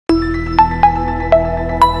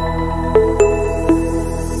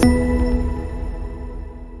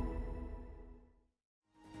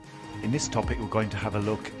this topic we're going to have a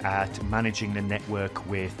look at managing the network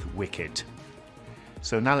with Wicked.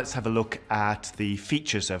 So now let's have a look at the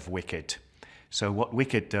features of Wicked. So what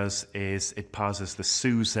Wicked does is it parses the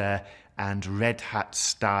SUSE and Red Hat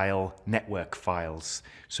style network files.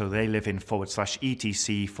 So they live in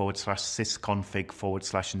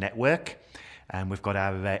 /etc/sysconfig/network, and we've got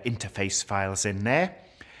our interface files in there.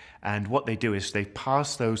 And what they do is they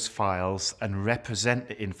parse those files and represent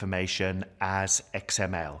the information as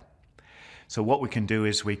XML. So what we can do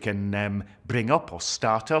is we can bring up or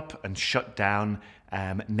start up and shut down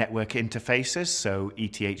network interfaces, so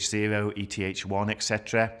ETH0, ETH1,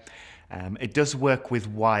 etc. It does work with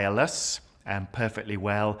wireless perfectly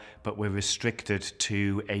well, but we're restricted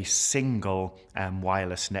to a single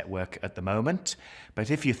wireless network at the moment.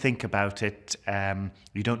 But if you think about it,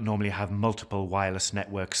 you don't normally have multiple wireless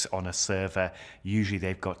networks on a server. Usually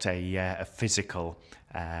they've got a physical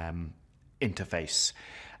interface.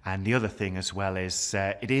 And the other thing as well is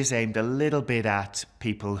it is aimed a little bit at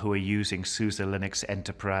people who are using SUSE Linux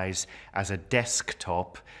Enterprise as a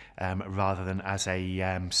desktop rather than as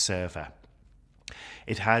a server.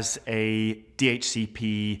 It has a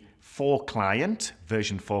DHCP 4 client,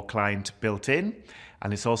 version 4 client built in,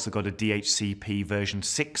 and it's also got a DHCP version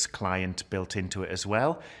 6 client built into it as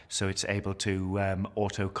well, so it's able to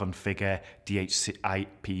auto-configure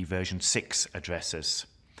DHCP version 6 addresses.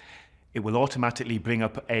 It will automatically bring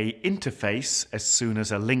up a interface as soon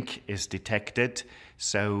as a link is detected.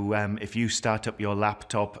 So if you start up your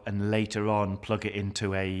laptop and later on plug it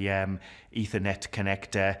into a Ethernet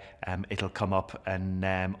connector, it'll come up and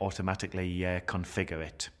automatically configure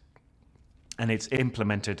it. And it's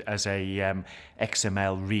implemented as a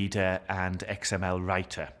XML reader and XML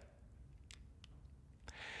writer.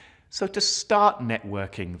 So to start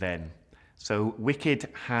networking then, so Wicked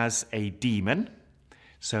has a daemon.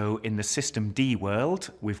 So in the systemd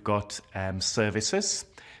world, we've got services.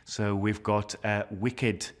 So we've got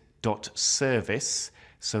wicked.service.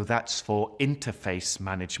 So that's for interface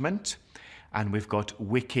management. And we've got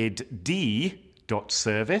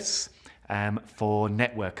wickedD.service for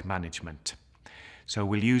network management. So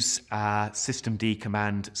we'll use our systemd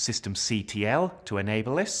command systemctl to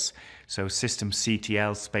enable this. So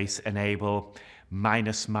systemctl space enable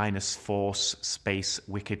 --force space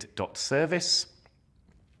wicked.service.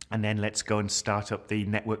 And then let's go and start up the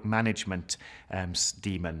network management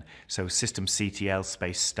daemon. So systemctl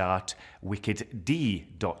space start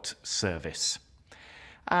wickedD.service.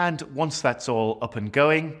 And once that's all up and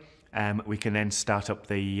going, we can then start up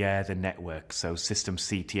the network. So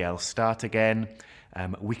systemctl start again,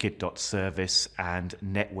 wicked.service and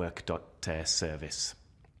network.service.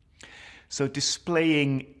 So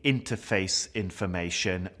displaying interface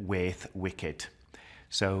information with Wicked.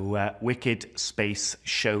 So wicked space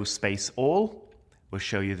show space all will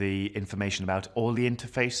show you the information about all the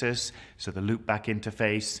interfaces. So the loopback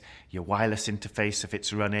interface, your wireless interface if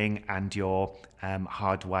it's running, and your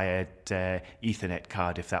hardwired Ethernet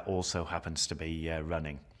card if that also happens to be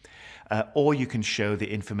running. Or you can show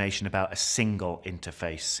the information about a single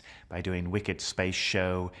interface by doing wicked space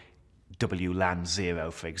show WLAN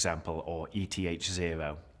 0, for example, or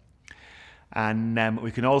ETH0. And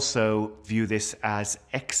we can also view this as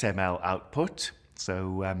XML output,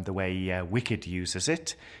 so the way Wicked uses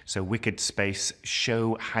it. So wicked space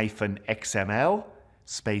show -XML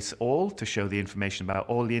space all to show the information about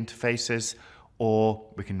all the interfaces, or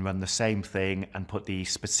we can run the same thing and put the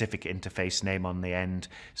specific interface name on the end,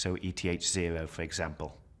 so ETH0 for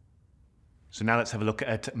example. So now let's have a look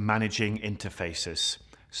at managing interfaces.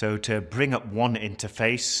 So to bring up one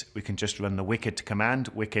interface, we can just run the wicked command,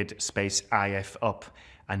 wicked space if up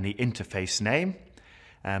and the interface name.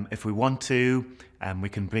 If we want to, we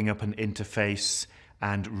can bring up an interface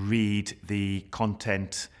and read the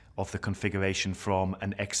content of the configuration from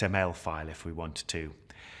an XML file if we want to.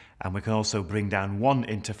 And we can also bring down one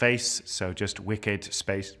interface, so just wicked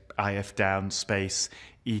space if down space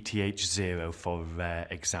ETH0 for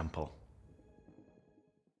example.